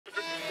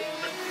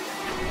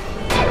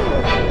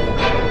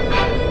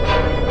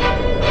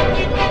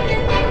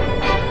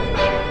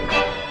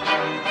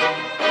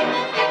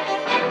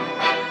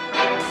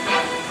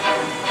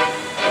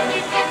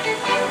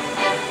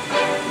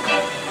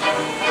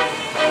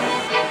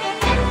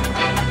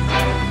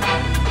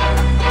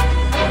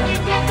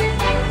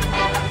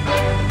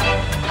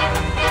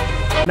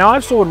Now,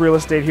 I've sold real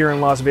estate here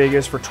in Las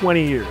Vegas for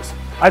 20 years.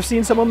 I've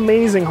seen some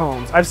amazing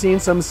homes. I've seen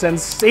some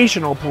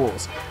sensational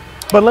pools.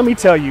 But let me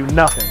tell you,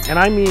 nothing, and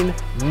I mean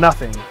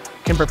nothing,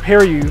 can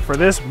prepare you for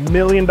this $1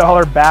 million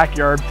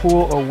backyard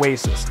pool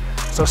oasis.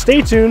 So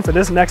stay tuned for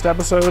this next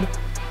episode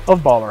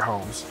of Baller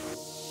Homes.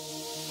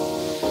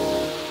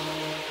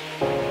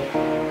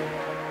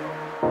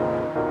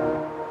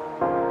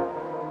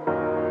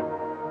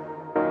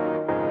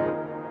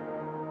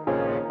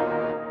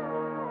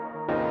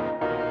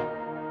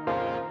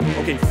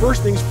 Okay,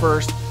 first things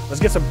first,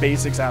 let's get some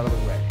basics out of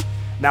the way.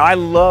 Now, I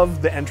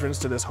love the entrance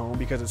to this home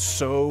because it's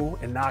so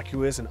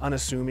innocuous and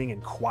unassuming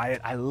and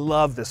quiet. I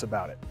love this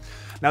about it.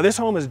 Now, this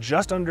home is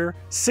just under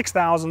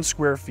 6,000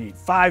 square feet,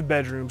 5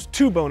 bedrooms,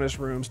 2 bonus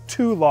rooms,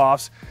 2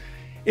 lofts.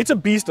 It's a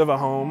beast of a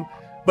home,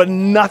 but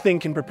nothing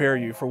can prepare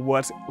you for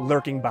what's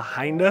lurking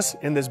behind us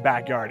in this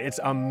backyard.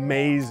 It's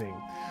amazing.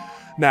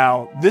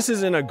 Now, this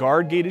is in a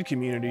guard-gated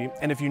community,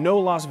 and if you know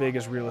Las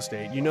Vegas real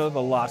estate, you know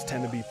the lots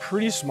tend to be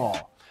pretty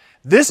small.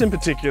 This in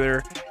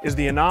particular is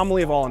the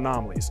anomaly of all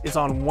anomalies. It's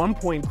on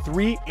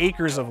 1.3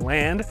 acres of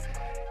land,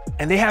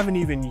 and they haven't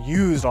even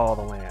used all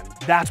the land.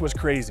 That's what's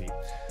crazy.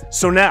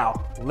 So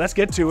now, let's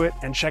get to it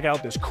and check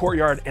out this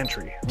courtyard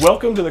entry.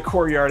 Welcome to the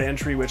courtyard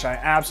entry, which I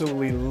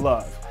absolutely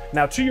love.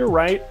 Now, to your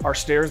right are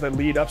stairs that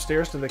lead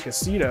upstairs to the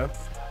casita.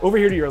 Over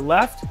here to your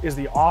left is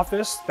the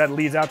office that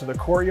leads out to the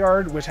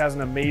courtyard, which has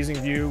an amazing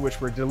view,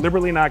 which we're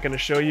deliberately not going to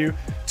show you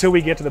till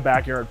we get to the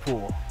backyard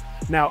pool.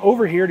 Now,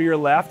 over here to your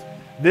left,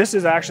 this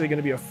is actually going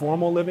to be a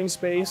formal living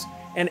space,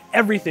 and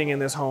everything in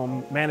this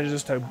home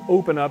manages to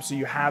open up so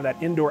you have that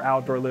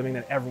indoor-outdoor living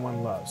that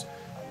everyone loves.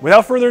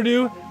 Without further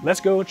ado, let's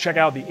go check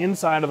out the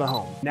inside of the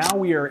home. Now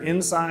we are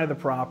inside the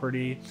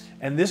property,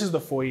 and this is the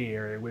foyer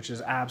area, which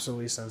is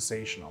absolutely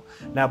sensational.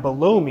 Now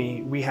below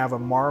me, we have a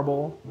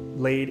marble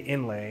laid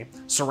inlay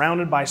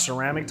surrounded by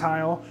ceramic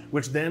tile,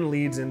 which then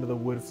leads into the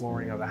wood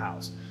flooring of the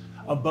house.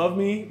 Above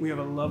me, we have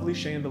a lovely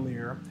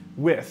chandelier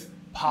with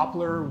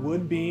poplar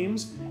wood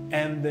beams,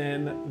 and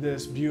then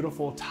this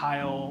beautiful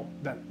tile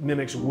that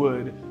mimics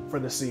wood for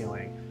the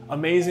ceiling.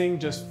 Amazing,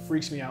 just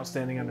freaks me out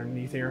standing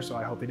underneath here, so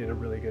I hope they did a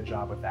really good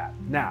job with that.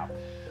 Now,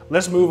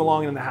 let's move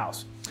along in the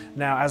house.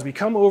 Now, as we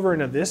come over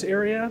into this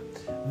area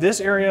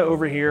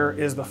over here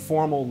is the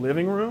formal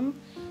living room.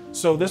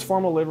 So this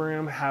formal living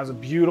room has a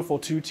beautiful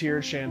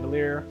 2-tiered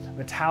chandelier,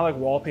 metallic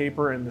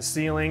wallpaper in the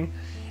ceiling,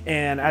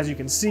 and as you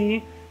can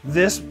see,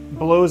 this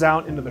blows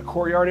out into the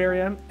courtyard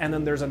area, and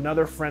then there's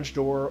another French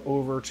door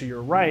over to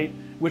your right,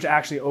 which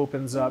actually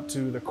opens up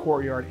to the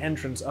courtyard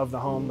entrance of the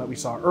home that we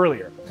saw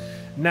earlier.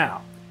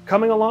 Now,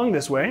 coming along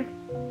this way,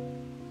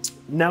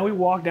 now we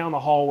walk down the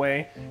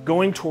hallway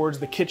going towards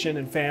the kitchen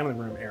and family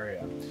room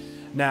area.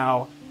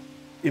 Now,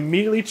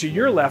 immediately to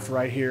your left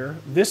right here,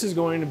 this is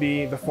going to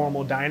be the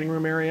formal dining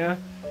room area.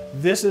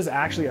 This is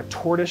actually a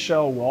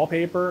tortoiseshell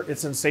wallpaper. It's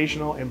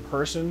sensational in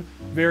person,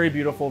 very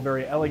beautiful,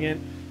 very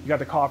elegant. You got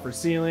the coffer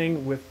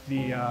ceiling with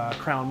the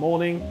crown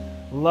molding,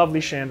 lovely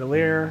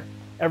chandelier.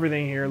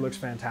 Everything here looks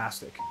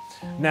fantastic.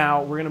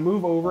 Now we're gonna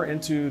move over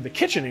into the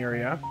kitchen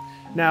area.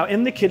 Now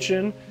in the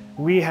kitchen,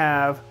 we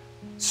have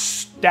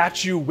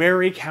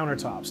statuary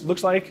countertops.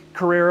 Looks like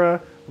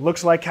Carrara,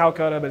 looks like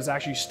Calcutta, but it's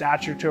actually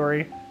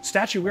statuary.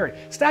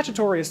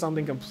 Statuary is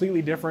something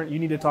completely different. You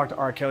need to talk to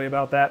R. Kelly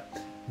about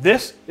that.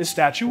 This is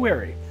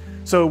statuary.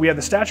 So we have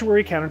the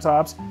statuary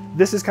countertops.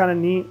 This is kind of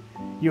neat.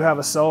 You have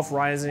a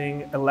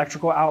self-rising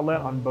electrical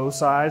outlet on both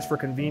sides for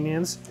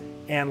convenience.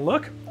 And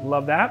look,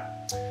 love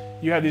that.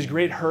 You have these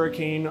great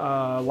hurricane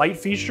light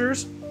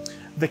features.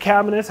 The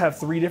cabinets have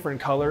 3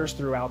 different colors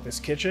throughout this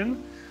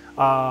kitchen.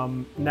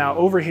 Now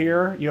over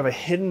here, you have a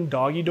hidden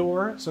doggy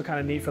door, so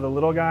kind of neat for the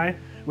little guy,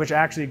 which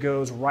actually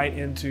goes right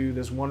into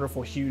this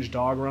wonderful huge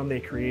dog run they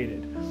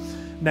created.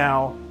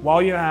 Now,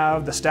 while you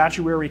have the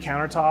statuary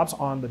countertops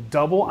on the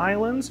double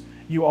islands,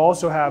 you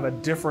also have a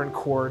different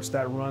quartz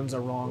that runs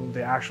along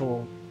the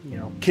actual,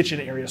 kitchen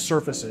area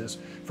surfaces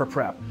for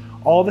prep.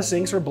 All the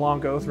sinks are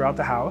Blanco throughout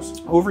the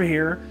house. Over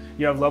here,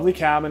 you have lovely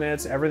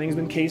cabinets. Everything's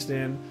been cased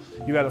in.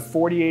 You got a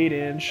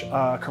 48-inch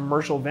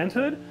commercial vent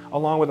hood,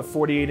 along with a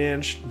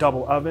 48-inch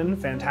double oven.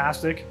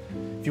 Fantastic.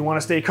 If you want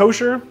to stay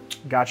kosher,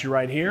 got you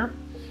right here.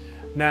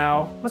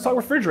 Now, let's talk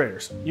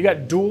refrigerators. You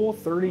got dual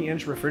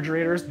 30-inch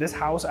refrigerators. This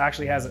house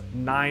actually has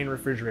 9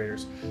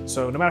 refrigerators.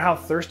 So no matter how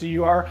thirsty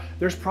you are,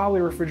 there's probably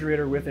a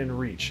refrigerator within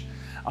reach.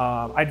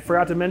 I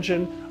forgot to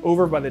mention,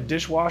 over by the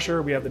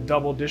dishwasher, we have the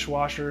double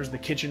dishwashers, the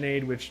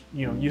KitchenAid, which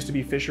used to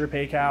be Fisher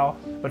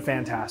Paykel, but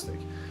fantastic.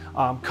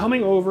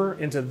 Coming over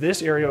into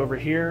this area over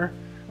here,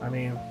 I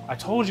mean, I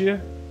told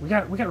you, we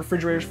got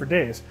refrigerators for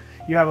days.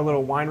 You have a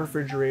little wine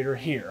refrigerator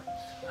here.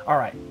 All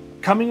right,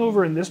 coming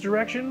over in this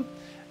direction,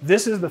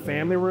 this is the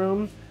family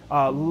room.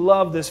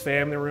 Love this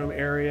family room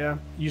area.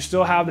 You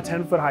still have the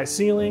 10-foot high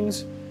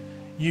ceilings.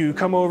 You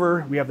come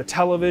over, we have the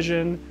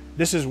television.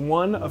 This is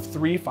one of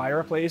 3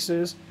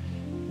 fireplaces.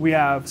 We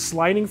have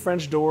sliding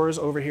French doors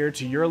over here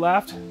to your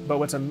left, but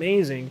what's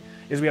amazing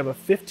is we have a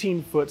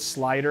 15-foot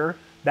slider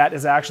that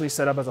is actually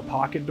set up as a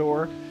pocket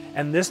door.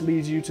 And this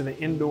leads you to the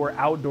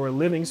indoor-outdoor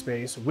living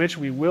space, which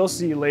we will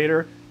see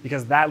later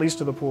because that leads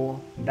to the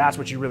pool. That's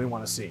what you really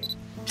want to see.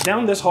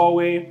 Down this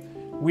hallway,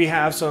 we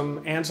have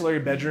some ancillary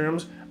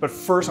bedrooms, but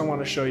first I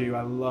want to show you,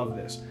 I love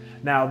this.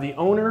 Now, the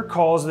owner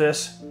calls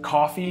this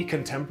coffee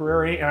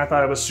contemporary, and I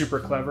thought it was super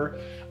clever,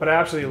 but I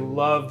absolutely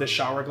love the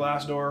shower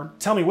glass door.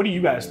 Tell me, what do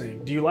you guys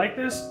think? Do you like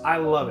this? I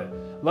love it.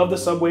 Love the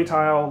subway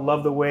tile,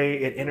 love the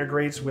way it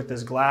integrates with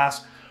this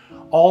glass.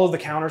 All of the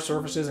counter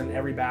surfaces in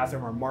every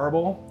bathroom are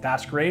marble.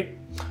 That's great.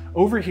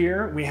 Over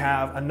here, we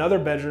have another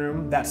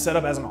bedroom that's set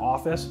up as an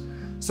office.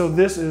 So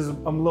this is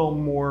a little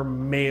more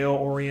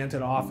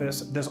male-oriented office.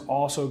 This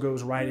also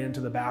goes right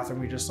into the bathroom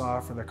we just saw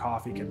for the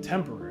coffee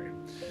contemporary.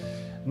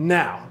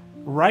 Now,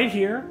 right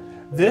here,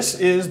 this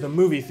is the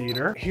movie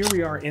theater. Here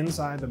we are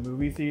inside the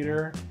movie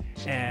theater,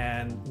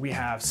 and we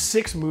have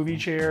 6 movie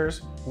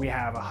chairs. We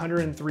have a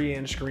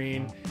 103-inch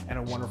screen and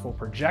a wonderful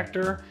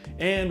projector,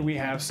 and we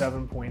have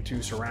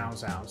 7.2 surround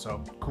sound.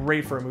 So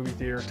great for a movie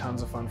theater,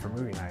 tons of fun for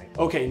movie night.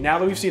 Okay, now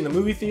that we've seen the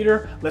movie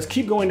theater, let's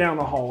keep going down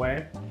the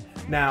hallway.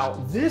 Now,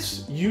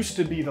 this used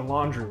to be the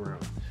laundry room,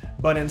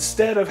 but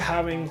instead of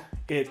having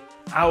it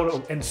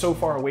out and so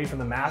far away from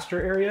the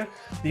master area,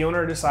 the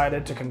owner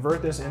decided to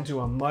convert this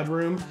into a mud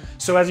room.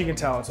 So as you can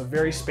tell, it's a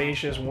very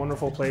spacious,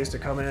 wonderful place to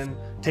come in,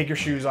 take your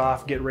shoes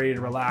off, get ready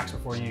to relax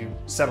before you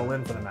settle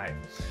in for the night.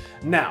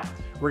 Now,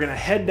 we're gonna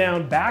head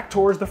down back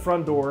towards the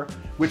front door,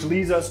 which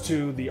leads us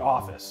to the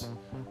office.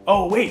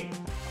 Oh wait,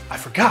 I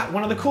forgot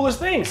one of the coolest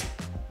things.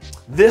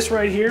 This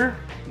right here,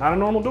 not a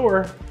normal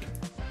door.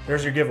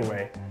 There's your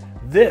giveaway.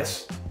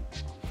 This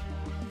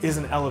is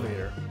an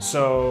elevator.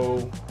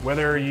 So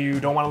whether you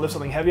don't want to lift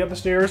something heavy up the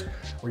stairs,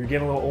 or you're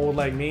getting a little old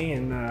like me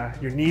and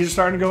your knees are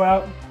starting to go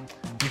out,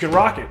 you can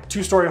rock it.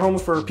 2-story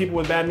homes for people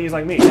with bad knees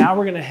like me. Now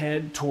we're gonna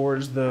head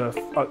towards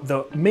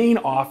the main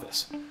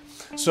office.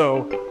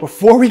 So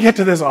before we get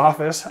to this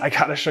office, I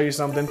gotta show you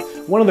something.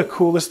 One of the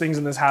coolest things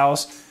in this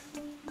house,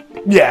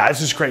 yeah, it's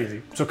just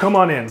crazy. So come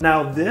on in.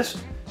 Now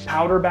this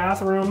powder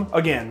bathroom,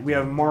 again, we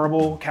have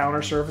marble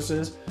counter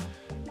surfaces,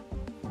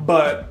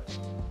 but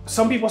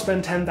some people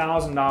spend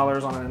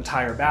 $10,000 on an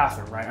entire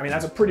bathroom, right? I mean,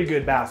 that's a pretty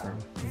good bathroom.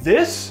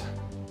 This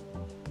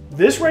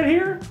right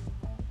here,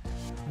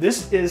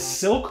 this is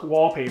silk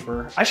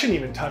wallpaper. I shouldn't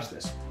even touch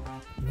this.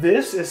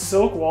 This is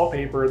silk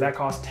wallpaper that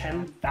costs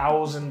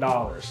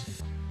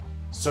 $10,000.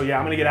 So yeah,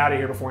 I'm gonna get out of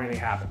here before anything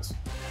happens.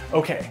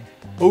 Okay,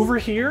 over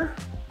here,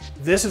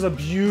 this is a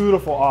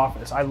beautiful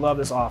office. I love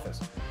this office.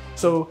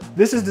 So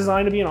this is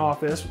designed to be an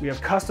office. We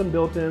have custom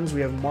built-ins,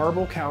 we have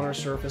marble counter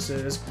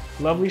surfaces,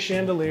 lovely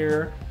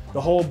chandelier, the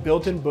whole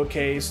built-in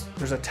bookcase.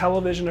 There's a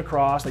television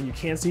across that you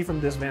can't see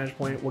from this vantage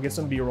point. We'll get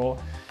some B-roll.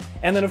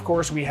 And then of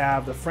course we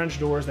have the French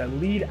doors that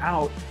lead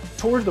out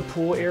towards the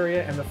pool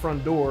area and the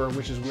front door,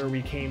 which is where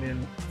we came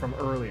in from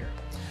earlier.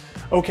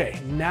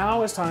 Okay,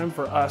 now it's time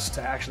for us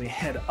to actually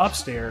head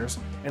upstairs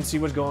and see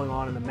what's going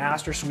on in the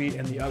master suite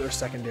and the other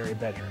secondary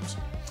bedrooms.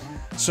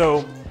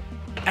 So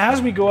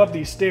as we go up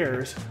these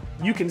stairs,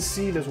 you can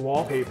see this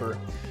wallpaper.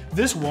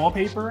 This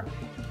wallpaper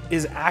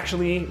is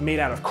actually made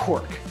out of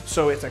cork.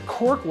 So it's a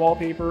cork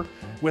wallpaper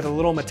with a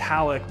little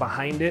metallic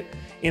behind it.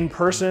 In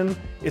person,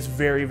 it's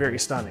very, very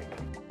stunning.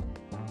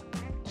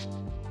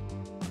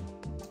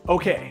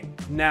 Okay,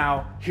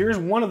 now here's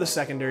one of the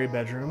secondary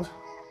bedrooms.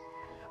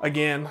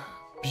 Again,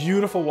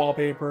 beautiful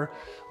wallpaper,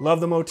 love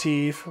the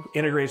motif,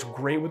 integrates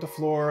great with the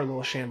floor, a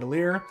little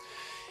chandelier.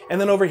 And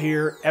then over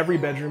here, every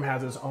bedroom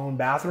has its own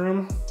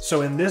bathroom.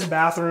 So in this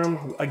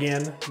bathroom,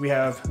 again, we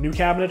have new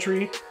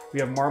cabinetry, we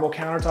have marble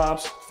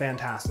countertops,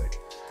 fantastic.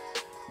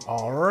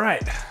 All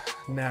right,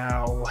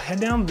 now we'll head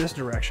down this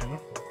direction.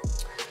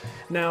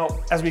 Now,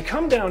 as we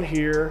come down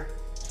here,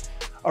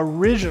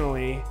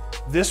 originally,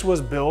 this was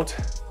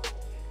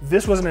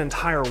an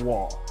entire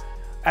wall.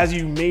 As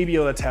you may be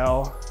able to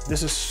tell,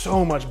 this is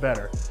so much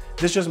better.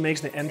 This just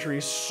makes the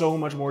entry so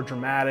much more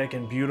dramatic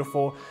and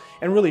beautiful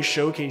and really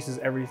showcases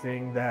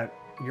everything that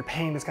you're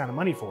paying this kind of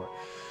money for.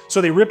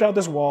 So they ripped out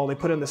this wall, they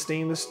put in the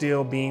stainless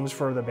steel beams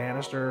for the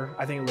banister.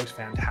 I think it looks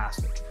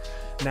fantastic.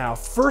 Now,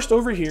 first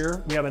over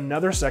here, we have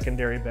another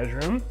secondary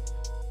bedroom.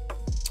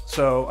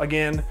 So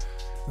again,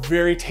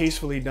 very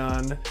tastefully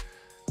done.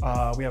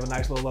 We have a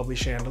nice little lovely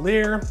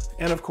chandelier.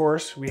 And of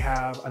course, we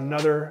have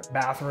another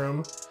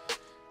bathroom.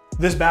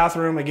 This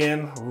bathroom,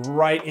 again,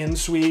 right in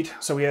suite.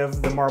 So we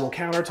have the marble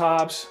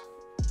countertops,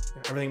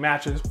 everything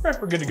matches.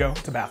 We're good to go,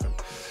 it's a bathroom.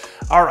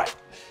 All right,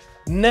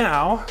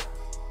 now,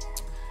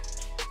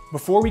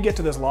 before we get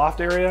to this loft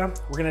area,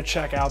 we're gonna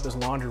check out this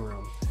laundry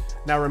room.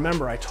 Now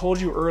remember, I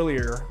told you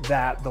earlier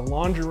that the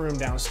laundry room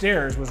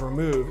downstairs was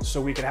removed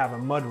so we could have a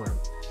mud room.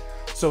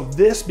 So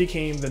this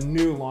became the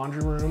new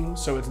laundry room.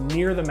 So it's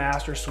near the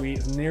master suite,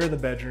 it's near the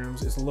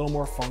bedrooms, it's a little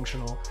more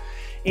functional.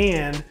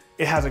 And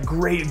it has a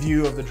great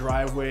view of the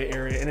driveway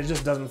area and it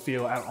just doesn't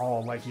feel at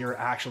all like you're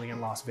actually in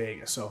Las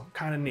Vegas. So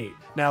kind of neat.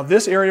 Now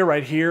this area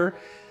right here,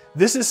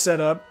 this is set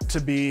up to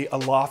be a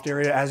loft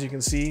area. As you can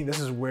see, this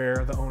is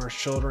where the owner's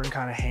children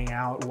kind of hang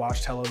out,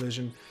 watch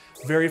television.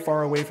 very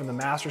far away from the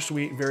master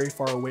suite, very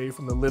far away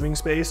from the living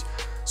space.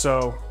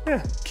 So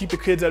yeah, keep the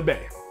kids at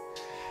bay.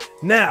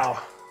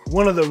 Now,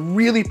 one of the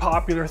really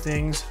popular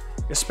things,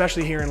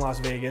 especially here in Las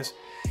Vegas,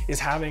 is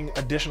having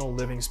additional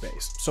living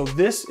space. So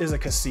this is a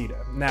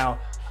casita. Now,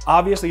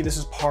 obviously this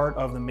is part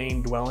of the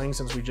main dwelling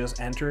since we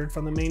just entered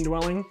from the main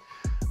dwelling,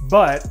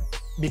 but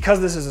because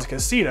this is a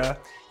casita,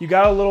 you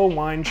got a little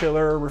wine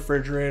chiller,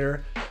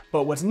 refrigerator,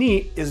 but what's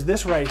neat is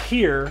this right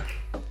here,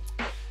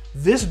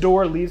 this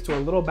door leads to a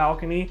little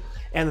balcony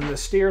and then the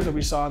stairs that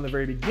we saw in the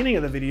very beginning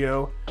of the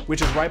video,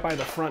 which is right by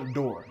the front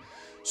door.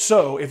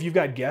 So if you've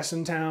got guests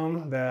in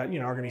town that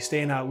are gonna be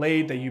staying out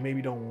late that you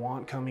maybe don't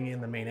want coming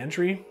in the main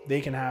entry,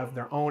 they can have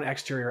their own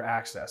exterior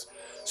access.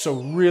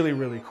 So really,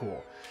 really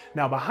cool.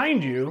 Now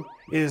behind you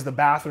is the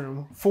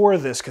bathroom for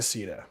this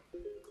casita.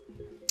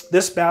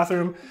 This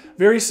bathroom,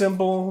 very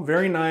simple,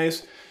 very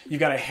nice. You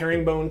got a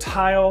herringbone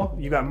tile,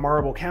 you got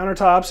marble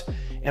countertops,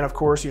 and of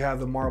course you have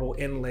the marble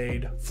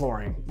inlaid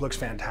flooring. Looks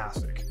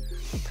fantastic.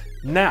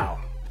 Now,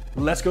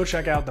 let's go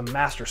check out the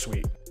master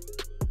suite.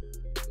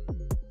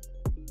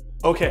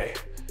 Okay,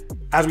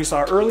 as we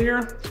saw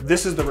earlier,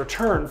 this is the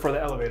return for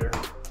the elevator.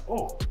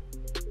 Oh,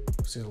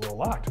 seems a little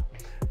locked.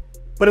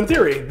 But in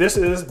theory, this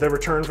is the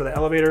return for the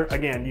elevator.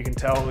 Again, you can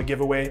tell the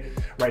giveaway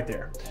right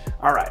there.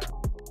 All right.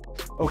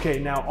 Okay,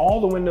 now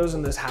all the windows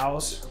in this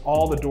house,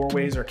 all the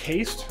doorways are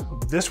cased.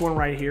 This one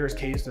right here is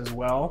cased as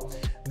well.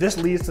 This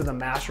leads to the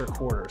master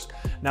quarters.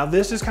 Now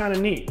this is kind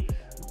of neat.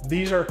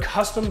 These are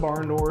custom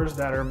barn doors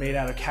that are made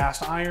out of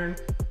cast iron.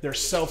 They're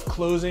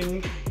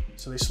self-closing,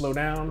 so they slow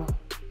down.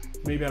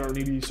 Maybe I don't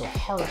need to be so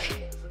harsh.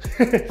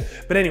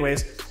 But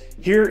anyways,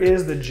 here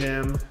is the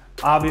gym.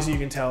 Obviously you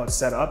can tell it's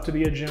set up to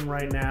be a gym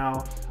right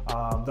now.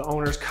 The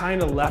owners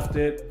kind of left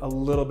it a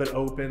little bit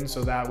open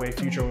so that way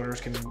future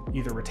owners can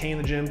either retain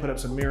the gym, put up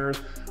some mirrors,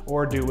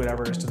 or do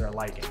whatever is to their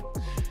liking.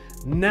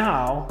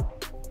 Now,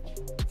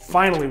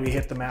 finally we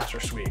hit the master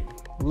suite.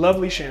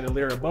 Lovely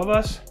chandelier above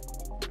us.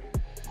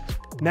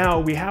 Now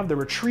we have the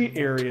retreat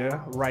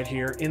area right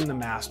here in the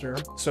master.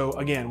 So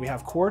again, we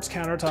have quartz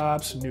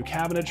countertops, new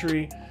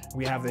cabinetry,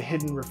 we have the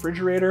hidden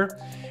refrigerator,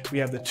 we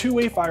have the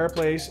two-way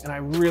fireplace, and I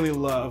really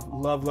love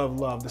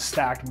the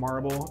stacked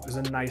marble. Is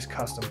a nice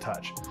custom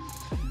touch.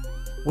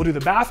 We'll do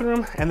the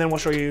bathroom and then we'll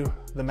show you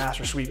the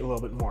master suite a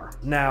little bit more.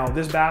 Now,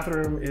 this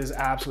bathroom is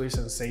absolutely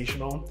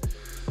sensational.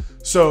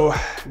 So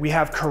we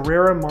have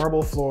Carrara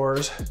marble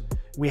floors.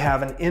 We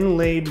have an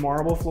inlaid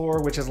marble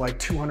floor, which is like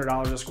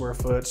 $200 a square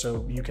foot.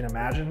 So you can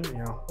imagine,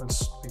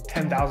 it's like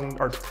 $10,000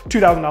 or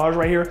 $2,000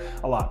 right here,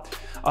 a lot.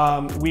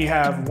 We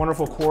have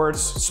wonderful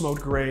quartz,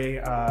 smoked gray,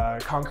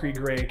 concrete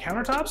gray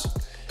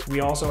countertops.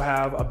 We also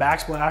have a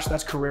backsplash,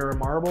 that's Carrara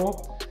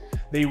marble.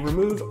 They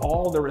removed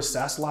all the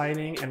recessed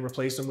lighting and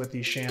replaced them with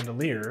these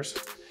chandeliers.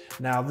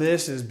 Now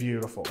this is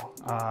beautiful.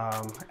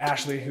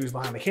 Ashley, who's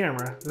behind the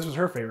camera, this was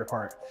her favorite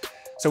part.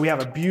 So we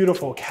have a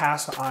beautiful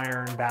cast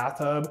iron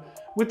bathtub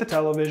with the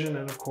television,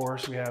 and of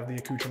course we have the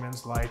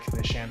accoutrements like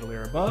the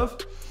chandelier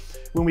above.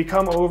 When we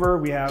come over,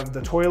 we have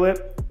the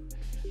toilet.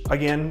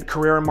 Again,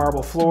 Carrara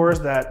marble floors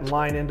that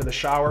line into the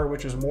shower,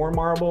 which is more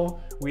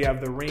marble. We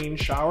have the rain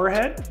shower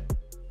head.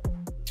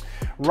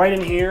 Right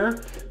in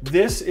here,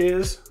 this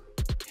is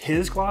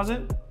his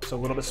closet, so a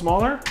little bit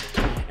smaller.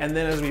 And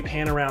then as we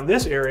pan around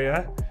this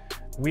area,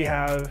 we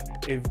have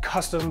a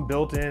custom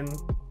built-in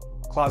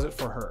closet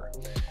for her.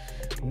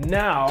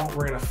 Now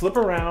we're gonna flip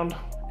around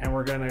and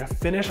we're gonna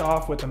finish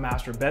off with the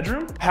master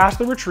bedroom. Past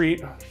the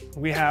retreat,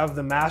 we have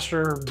the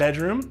master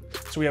bedroom.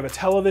 So we have a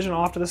television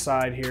off to the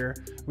side here.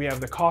 We have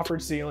the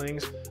coffered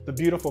ceilings, the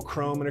beautiful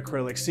chrome and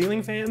acrylic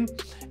ceiling fan.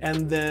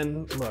 And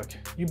then look,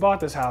 you bought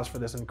this house for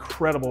this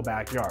incredible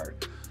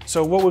backyard.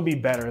 So what would be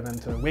better than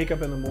to wake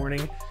up in the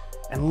morning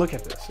and look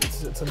at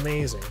this? It's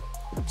amazing.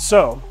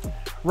 So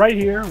right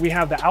here, we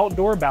have the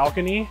outdoor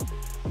balcony,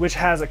 which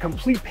has a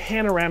complete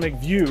panoramic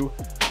view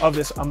of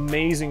this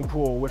amazing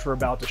pool, which we're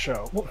about to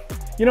show. Well,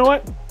 you know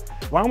what?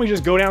 Why don't we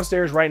just go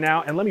downstairs right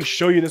now and let me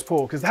show you this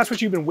pool, because that's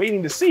what you've been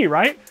waiting to see,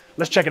 right?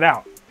 Let's check it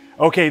out.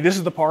 Okay, this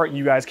is the part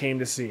you guys came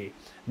to see.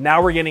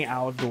 Now we're getting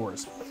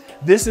outdoors.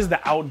 This is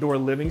the outdoor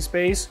living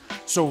space.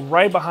 So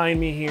right behind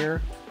me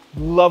here,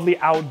 lovely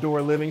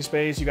outdoor living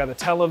space. You got the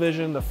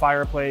television, the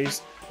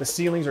fireplace, the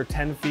ceilings are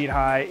 10 feet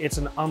high. It's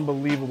an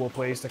unbelievable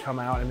place to come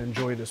out and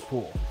enjoy this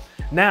pool.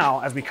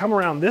 Now, as we come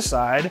around this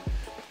side,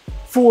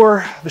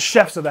 for the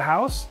chefs of the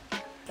house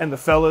and the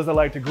fellas that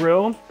like to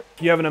grill,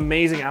 you have an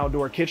amazing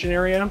outdoor kitchen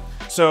area.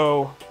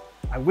 So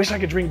I wish I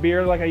could drink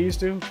beer like I used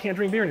to. Can't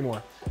drink beer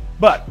anymore.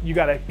 But you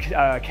got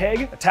a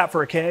keg, a tap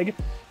for a keg.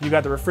 You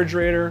got the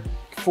refrigerator,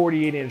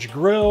 48-inch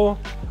grill,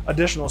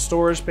 additional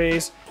storage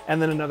space, and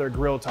then another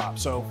grill top.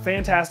 So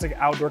fantastic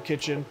outdoor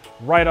kitchen,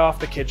 right off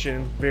the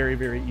kitchen, very,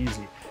 very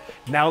easy.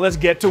 Now let's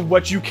get to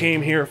what you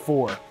came here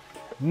for.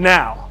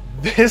 Now,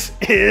 this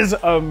is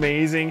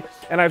amazing,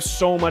 and I have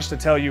so much to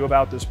tell you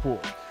about this pool.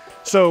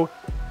 So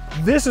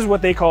this is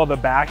what they call the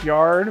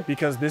backyard,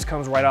 because this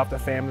comes right off the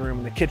family room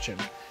and the kitchen.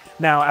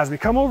 Now, as we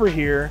come over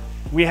here,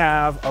 we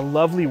have a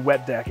lovely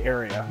wet deck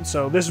area.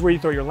 So this is where you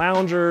throw your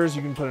loungers,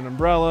 you can put an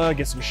umbrella,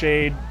 get some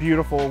shade,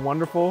 beautiful,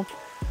 wonderful.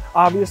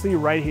 Obviously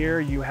right here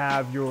you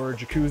have your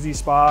jacuzzi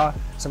spa,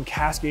 some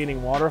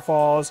cascading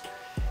waterfalls,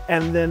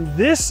 and then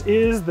this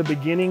is the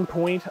beginning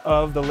point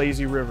of the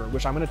lazy river,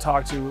 which I'm going to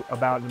talk to you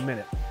about in a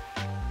minute.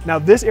 Now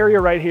this area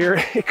right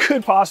here, it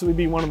could possibly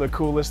be one of the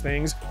coolest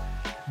things.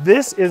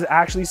 This is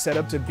actually set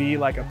up to be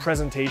like a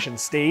presentation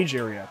stage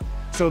area.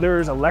 So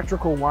there's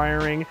electrical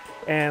wiring,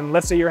 and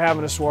let's say you're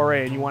having a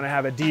soiree and you want to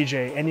have a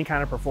DJ, any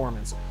kind of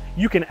performance.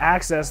 You can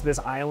access this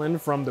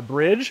island from the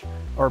bridge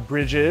or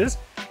bridges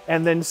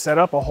and then set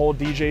up a whole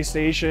DJ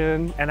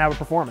station and have a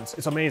performance.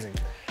 It's amazing.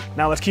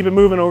 Now let's keep it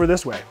moving over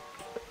this way.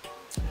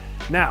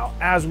 Now,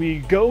 as we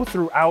go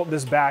throughout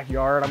this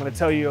backyard, I'm going to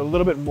tell you a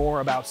little bit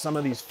more about some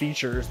of these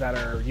features that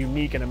are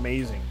unique and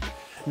amazing.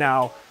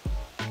 Now,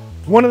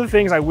 one of the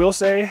things I will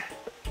say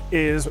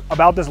is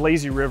about this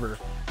lazy river.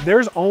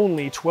 There's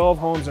only 12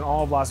 homes in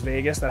all of Las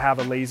Vegas that have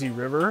a lazy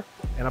river,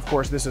 and of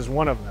course this is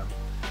one of them.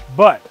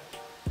 But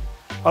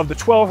of the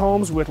 12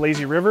 homes with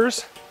lazy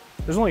rivers,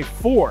 there's only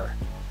 4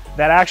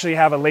 that actually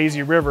have a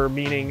lazy river,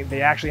 meaning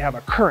they actually have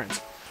a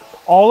current.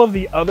 All of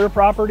the other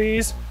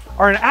properties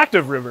are an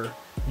active river.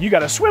 You got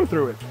to swim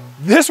through it.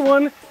 This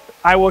one,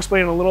 I will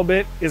explain in a little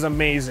bit, is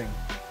amazing.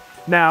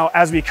 Now,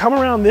 as we come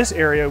around this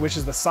area, which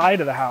is the side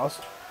of the house,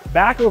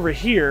 back over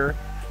here,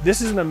 this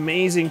is an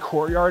amazing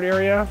courtyard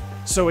area.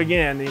 So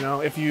again, you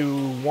know, if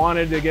you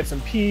wanted to get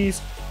some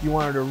peace, you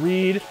wanted to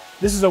read,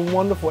 this is a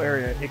wonderful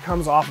area. It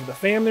comes off of the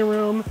family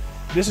room.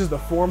 This is the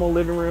formal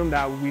living room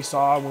that we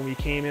saw when we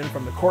came in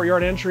from the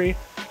courtyard entry.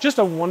 Just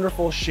a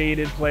wonderful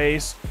shaded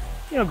place.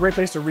 You know, great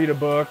place to read a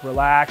book,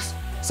 relax,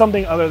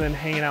 something other than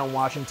hanging out and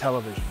watching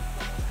television.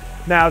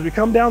 Now, as we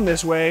come down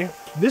this way,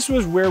 this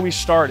was where we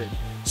started.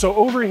 So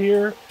over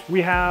here,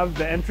 we have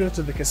the entrance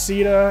to the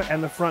casita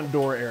and the front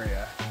door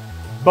area.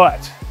 But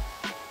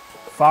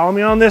follow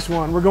me on this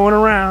one. We're going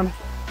around.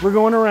 We're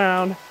going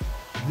around.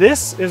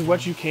 This is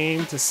what you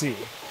came to see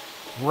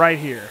right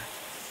here.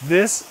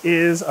 This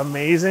is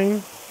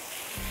amazing.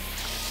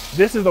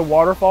 This is the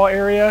waterfall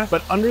area,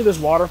 but under this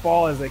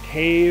waterfall is a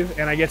cave,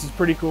 and I guess it's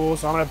pretty cool.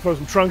 So I'm gonna throw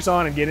some trunks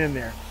on and get in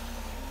there.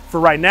 For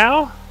right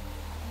now,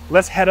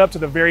 let's head up to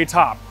the very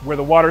top where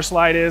the water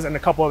slide is and a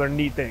couple other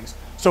neat things.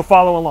 So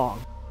follow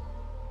along.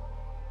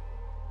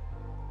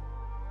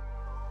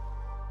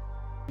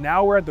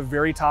 Now we're at the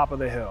very top of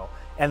the hill,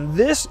 and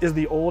this is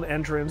the old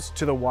entrance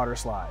to the water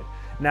slide.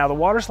 Now the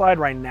water slide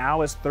right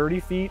now is 30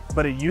 feet,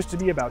 but it used to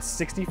be about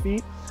 60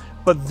 feet.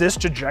 But this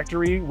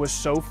trajectory was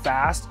so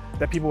fast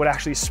that people would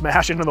actually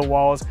smash into the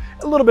walls.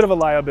 A little bit of a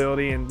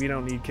liability, and we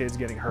don't need kids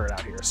getting hurt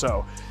out here.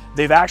 So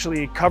they've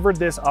actually covered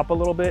this up a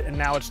little bit, and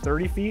now it's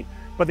 30 feet,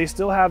 but they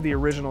still have the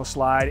original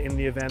slide in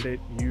the event that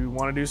you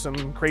want to do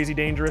some crazy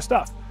dangerous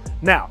stuff.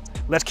 Now,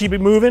 let's keep it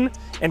moving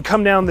and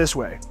come down this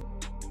way.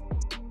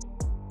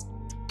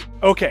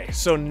 Okay,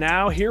 so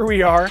now here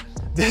we are.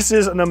 This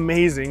is an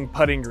amazing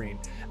putting green.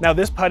 Now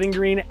this putting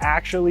green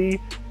actually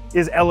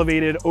is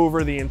elevated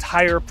over the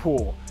entire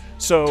pool.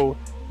 So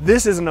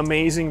this is an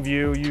amazing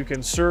view. You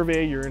can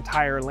survey your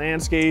entire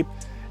landscape.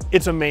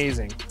 It's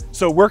amazing.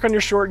 So work on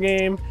your short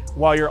game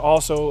while you're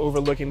also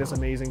overlooking this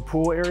amazing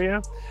pool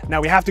area.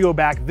 Now we have to go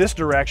back this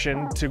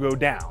direction to go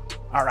down.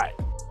 All right.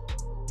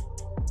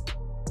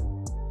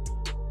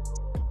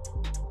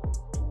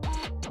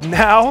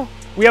 Now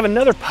we have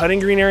another putting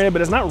green area,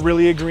 but it's not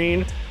really a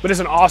green, but it's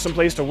an awesome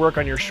place to work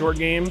on your short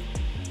game.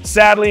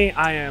 Sadly,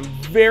 I am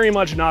very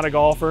much not a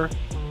golfer,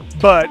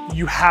 but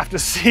you have to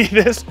see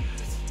this.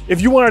 If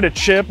you wanted to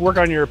chip, work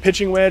on your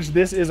pitching wedge,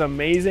 this is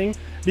amazing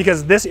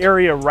because this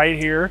area right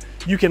here,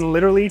 you can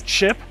literally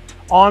chip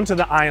onto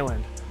the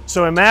island.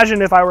 So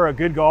imagine if I were a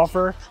good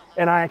golfer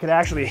and I could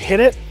actually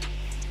hit it,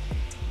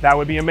 that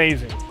would be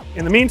amazing.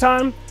 In the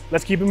meantime,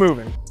 let's keep it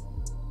moving.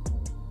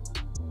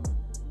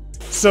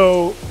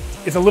 So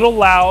it's a little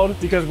loud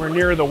because we're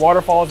near the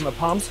waterfalls and the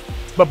pumps,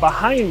 but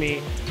behind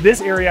me,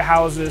 this area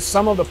houses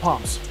some of the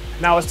pumps.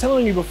 Now I was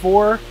telling you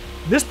before,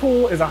 this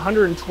pool is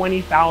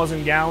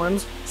 120,000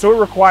 gallons, so it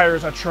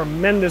requires a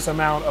tremendous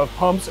amount of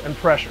pumps and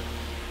pressure.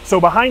 So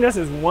behind us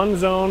is one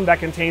zone that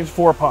contains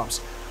 4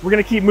 pumps. We're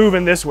gonna keep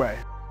moving this way.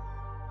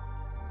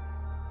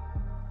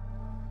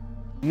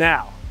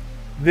 Now,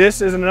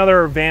 this is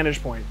another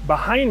vantage point.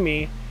 Behind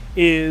me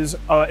is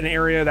an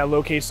area that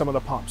locates some of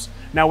the pumps.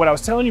 Now, what I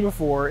was telling you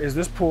before is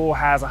this pool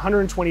has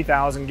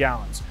 120,000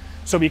 gallons.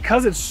 So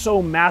because it's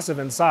so massive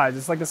in size,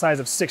 it's like the size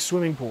of 6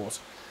 swimming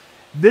pools.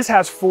 This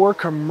has 4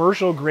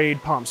 commercial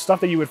grade pumps, stuff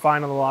that you would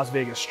find on the Las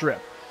Vegas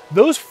Strip.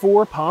 Those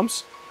 4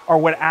 pumps are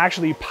what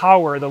actually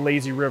power the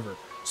lazy river.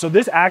 So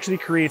this actually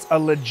creates a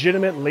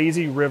legitimate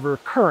lazy river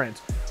current,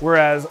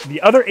 whereas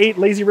the other 8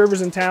 lazy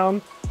rivers in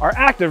town are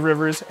active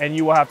rivers and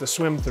you will have to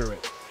swim through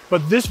it.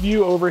 But this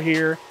view over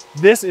here,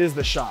 this is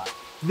the shot.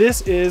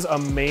 This is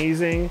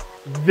amazing.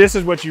 This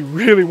is what you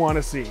really want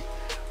to see.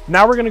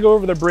 Now we're gonna go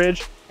over the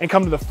bridge and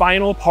come to the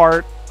final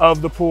part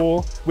of the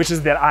pool, which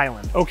is that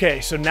island. Okay,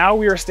 so now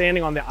we are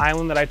standing on the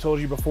island that I told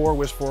you before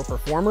was for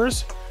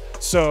performers.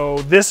 So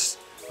this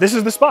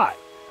is the spot.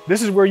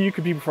 this is where you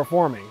could be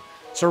performing.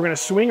 So we're gonna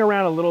swing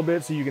around a little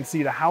bit so you can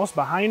see the house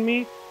behind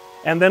me.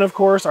 And then of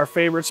course, our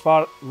favorite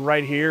spot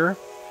right here.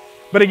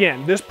 But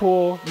again, this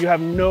pool, you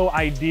have no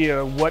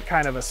idea what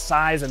kind of a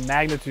size and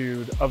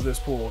magnitude of this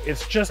pool.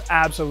 It's just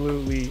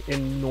absolutely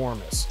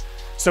enormous.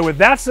 So with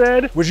that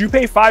said, would you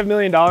pay $5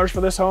 million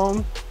for this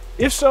home?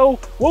 If so,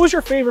 what was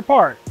your favorite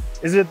part?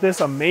 Is it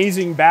this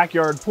amazing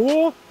backyard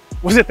pool?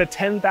 Was it the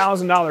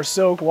 $10,000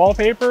 silk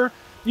wallpaper?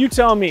 You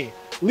tell me.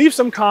 Leave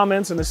some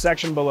comments in the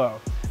section below.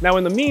 Now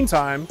in the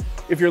meantime,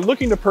 if you're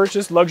looking to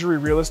purchase luxury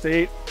real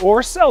estate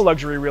or sell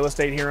luxury real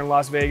estate here in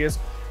Las Vegas,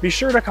 be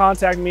sure to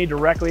contact me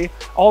directly.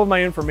 All of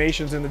my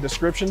information is in the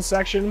description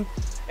section.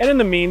 And in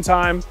the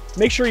meantime,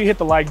 make sure you hit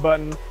the like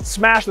button,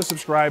 smash the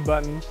subscribe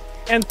button,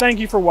 and thank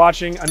you for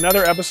watching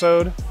another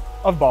episode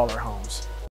of Baller Homes.